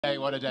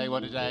What a day,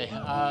 what a day.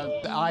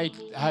 I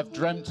have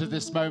dreamt of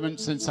this moment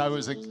since I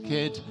was a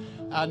kid,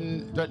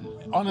 but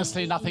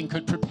honestly, nothing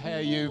could prepare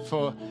you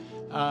for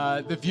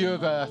the view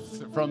of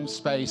Earth from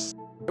space.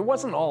 It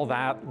wasn't all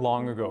that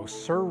long ago.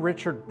 Sir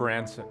Richard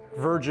Branson,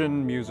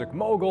 Virgin music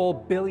mogul,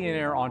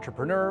 billionaire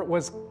entrepreneur,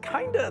 was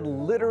kinda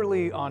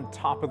literally on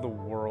top of the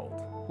world.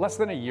 Less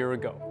than a year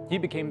ago, he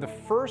became the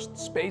first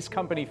space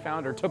company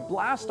founder to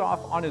blast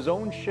off on his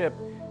own ship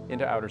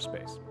into outer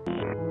space.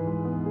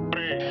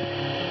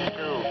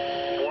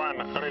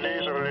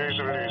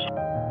 Release.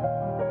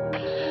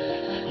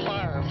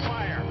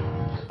 Fire.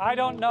 I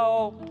don't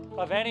know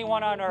of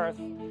anyone on Earth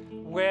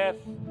with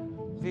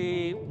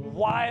the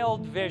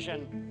wild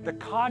vision, the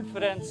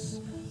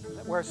confidence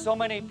where so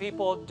many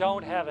people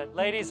don't have it.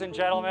 Ladies and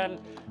gentlemen,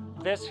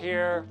 this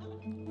here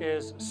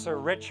is Sir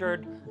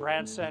Richard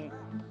Branson,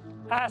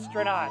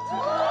 astronaut.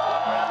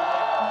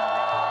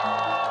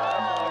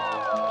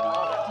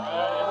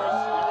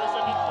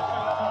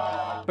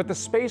 But the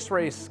space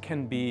race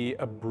can be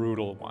a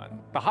brutal one.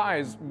 The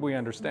highs, we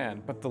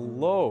understand, but the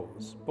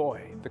lows,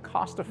 boy, the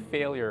cost of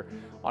failure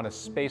on a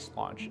space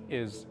launch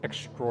is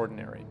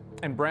extraordinary.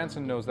 And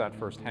Branson knows that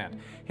firsthand.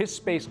 His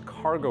space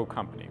cargo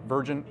company,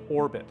 Virgin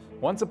Orbit,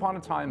 once upon a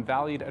time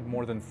valued at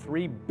more than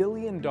 $3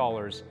 billion,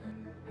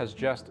 has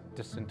just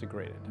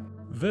disintegrated.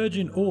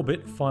 Virgin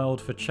Orbit filed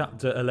for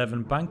Chapter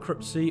 11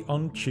 bankruptcy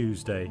on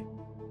Tuesday.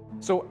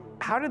 So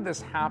how did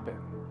this happen?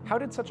 How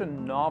did such a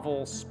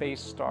novel space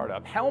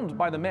startup, helmed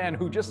by the man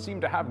who just seemed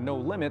to have no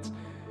limits,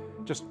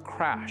 just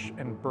crash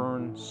and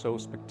burn so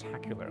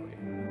spectacularly?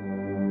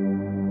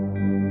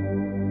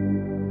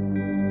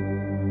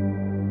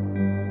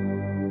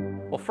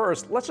 Well,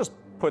 first, let's just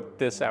put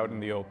this out in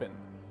the open.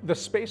 The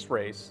space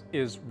race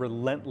is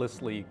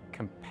relentlessly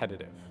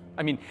competitive.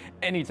 I mean,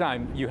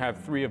 anytime you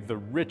have three of the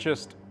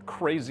richest,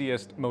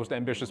 craziest, most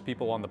ambitious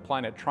people on the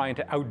planet trying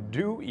to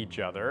outdo each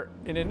other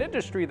in an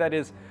industry that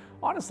is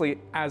honestly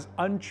as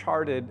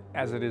uncharted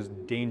as it is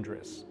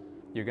dangerous,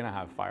 you're gonna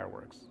have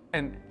fireworks.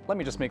 And let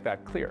me just make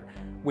that clear.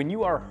 When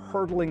you are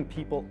hurtling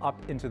people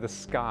up into the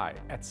sky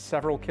at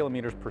several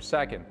kilometers per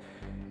second,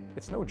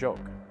 it's no joke.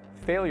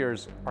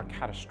 Failures are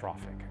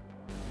catastrophic.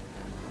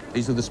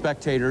 These are the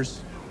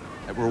spectators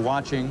that were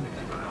watching.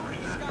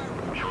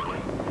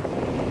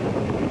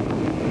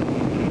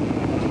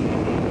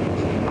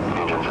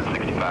 Engines at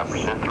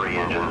 65%, 3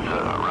 engines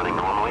running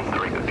normally,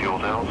 3 good fuel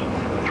cells,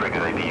 3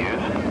 good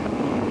APUs.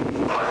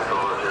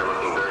 Controllers here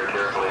looking very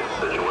carefully at the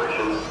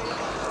situation.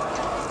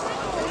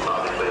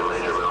 Obviously a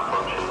major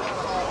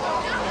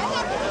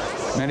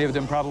malfunction. Many of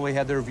them probably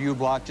had their view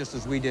blocked just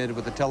as we did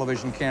with the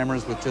television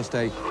cameras, with just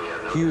a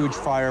huge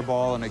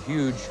fireball and a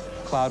huge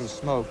cloud of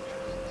smoke.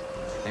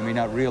 They may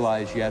not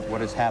realize yet what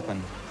has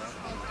happened.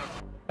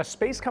 A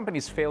space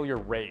company's failure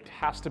rate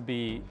has to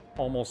be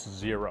almost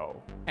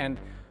zero, and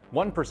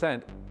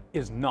 1%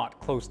 is not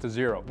close to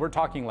zero. We're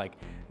talking like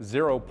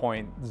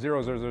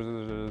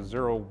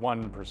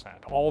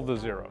 0.00001%, all the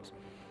zeros.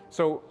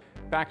 So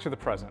back to the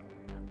present.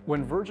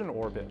 When Virgin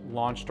Orbit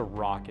launched a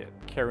rocket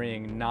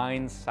carrying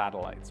 9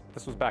 satellites,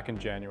 this was back in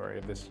January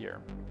of this year,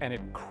 and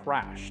it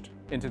crashed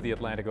into the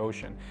Atlantic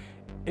Ocean,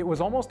 it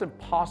was almost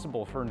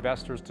impossible for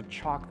investors to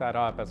chalk that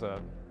up as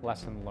a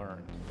lesson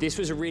learned. This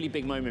was a really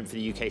big moment for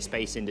the UK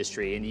space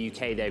industry. In the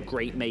UK, they're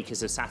great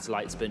makers of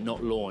satellites, but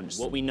not launched.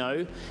 What we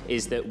know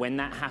is that when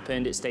that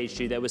happened at stage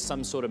 2, there was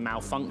some sort of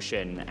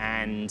malfunction,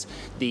 and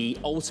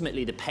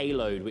ultimately the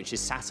payload, which is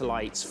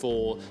satellites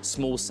for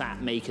small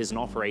sat makers and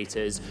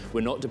operators,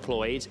 were not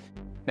deployed.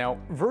 Now,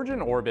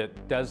 Virgin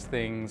Orbit does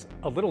things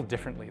a little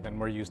differently than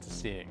we're used to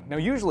seeing. Now,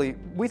 usually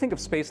we think of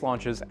space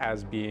launches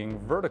as being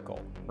vertical,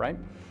 right?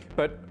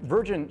 But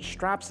Virgin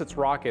straps its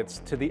rockets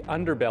to the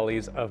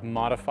underbellies of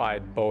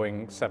modified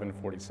Boeing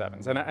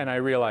 747s. And I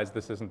realize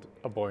this isn't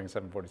a Boeing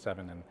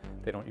 747 and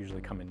they don't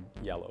usually come in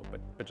yellow, but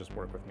just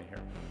work with me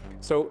here.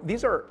 So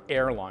these are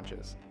air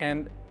launches.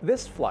 And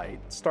this flight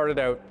started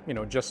out,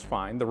 just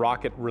fine. The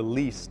rocket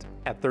released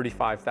at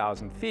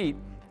 35,000 feet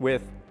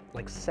with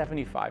like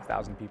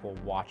 75,000 people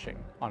watching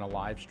on a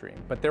live stream.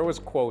 But there was,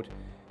 quote,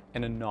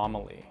 an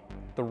anomaly.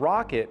 The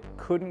rocket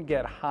couldn't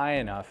get high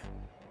enough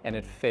and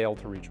it failed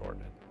to reach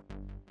orbit.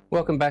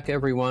 Welcome back,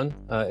 everyone.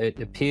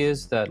 It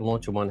appears that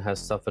Launcher 1 has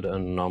suffered an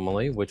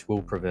anomaly which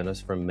will prevent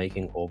us from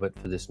making orbit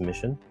for this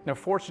mission. Now,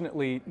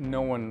 fortunately,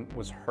 no one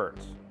was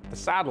hurt. The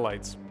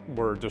satellites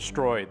were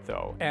destroyed,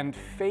 though, and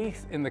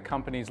faith in the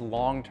company's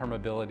long-term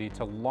ability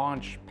to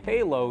launch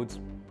payloads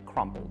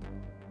crumbled.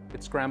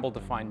 It scrambled to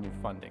find new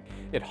funding.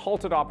 It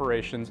halted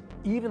operations,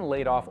 even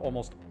laid off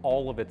almost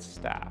all of its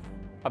staff.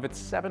 Of its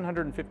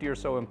 750 or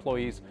so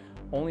employees,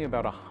 only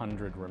about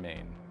 100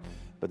 remain.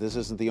 But this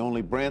isn't the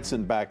only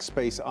Branson-backed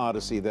space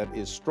odyssey that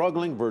is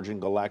struggling. Virgin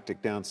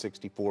Galactic down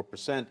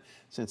 64%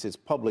 since its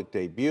public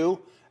debut.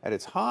 At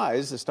its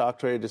highs, the stock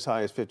traded as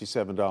high as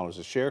 $57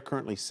 a share,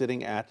 currently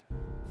sitting at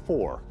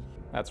 $4.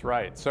 That's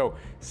right. So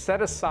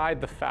set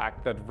aside the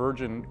fact that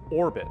Virgin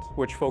Orbit,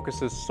 which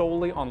focuses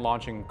solely on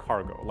launching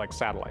cargo, like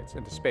satellites,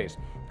 into space,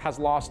 has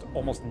lost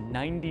almost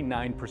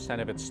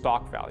 99% of its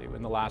stock value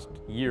in the last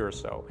year or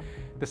so.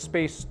 the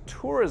space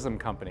tourism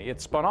company it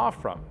spun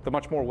off from, the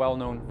much more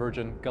well-known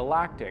Virgin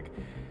Galactic.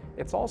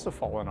 It's also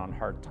fallen on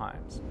hard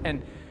times.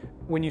 And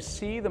when you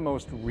see the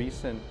most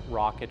recent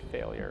rocket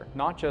failure,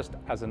 not just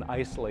as an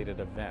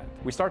isolated event,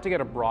 we start to get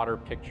a broader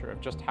picture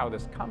of just how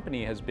this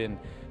company has been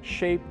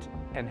shaped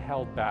and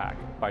held back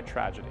by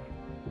tragedy.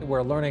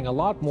 We're learning a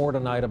lot more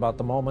tonight about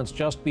the moments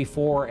just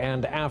before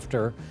and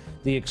after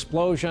the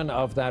explosion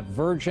of that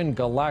Virgin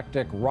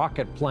Galactic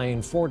rocket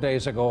plane 4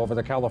 days ago over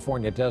the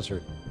California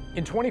desert.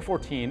 In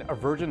 2014, a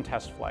Virgin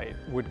test flight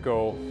would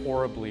go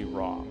horribly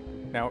wrong.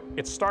 Now,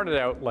 it started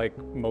out like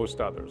most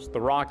others. The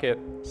rocket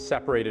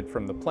separated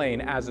from the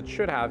plane, as it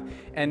should have,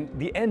 and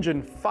the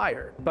engine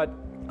fired. But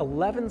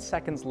 11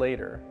 seconds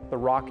later, the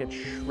rocket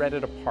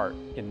shredded apart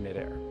in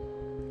midair.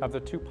 Of the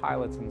 2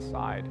 pilots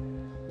inside,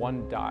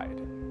 one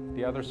died.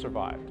 The other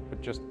survived,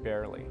 but just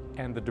barely.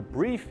 And the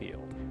debris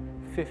field,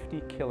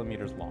 50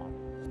 kilometers long.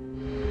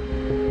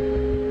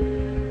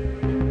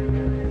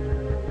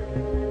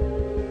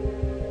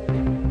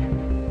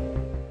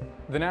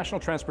 The National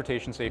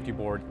Transportation Safety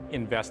Board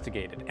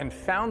investigated and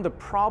found the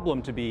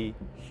problem to be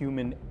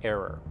human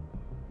error.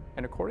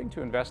 And according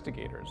to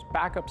investigators,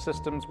 backup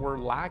systems were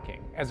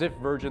lacking, as if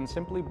Virgin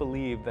simply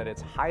believed that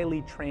its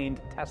highly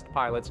trained test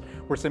pilots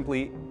were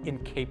simply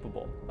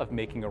incapable of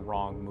making a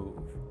wrong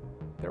move.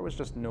 There was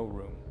just no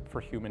room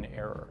for human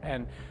error.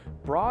 And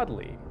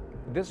broadly,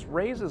 this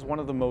raises one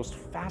of the most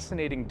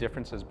fascinating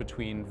differences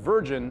between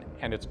Virgin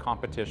and its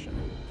competition.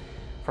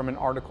 From an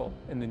article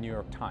in the New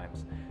York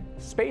Times,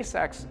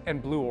 SpaceX and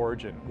Blue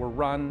Origin were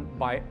run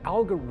by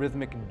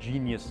algorithmic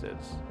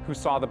geniuses who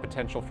saw the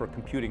potential for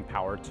computing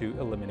power to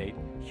eliminate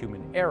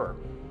human error.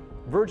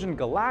 Virgin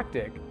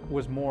Galactic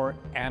was more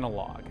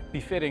analog,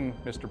 befitting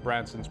Mr.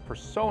 Branson's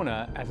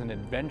persona as an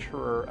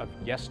adventurer of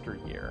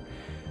yesteryear.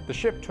 The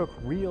ship took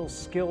real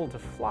skill to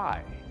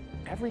fly.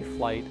 Every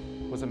flight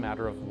was a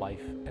matter of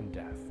life and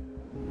death.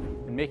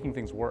 And making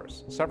things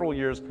worse, several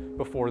years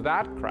before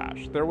that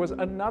crash, there was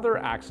another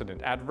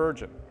accident at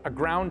Virgin, a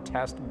ground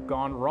test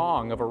gone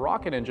wrong of a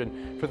rocket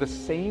engine for the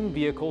same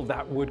vehicle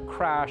that would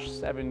crash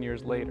 7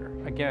 years later,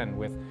 again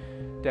with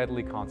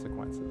deadly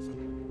consequences.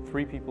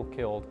 3 people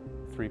killed,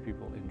 3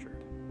 people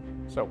injured.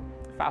 So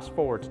fast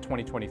forward to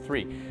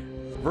 2023,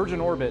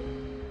 Virgin Orbit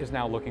is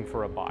now looking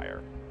for a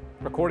buyer.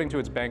 According to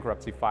its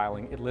bankruptcy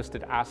filing, it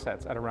listed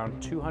assets at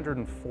around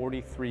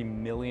 $243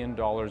 million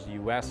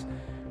US,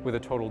 with a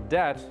total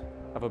debt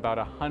of about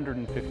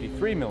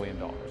 $153 million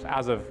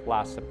as of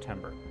last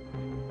September.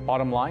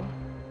 Bottom line,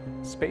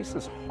 space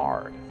is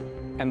hard,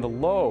 and the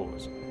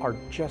lows are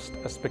just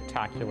as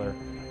spectacular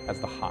as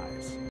the highs.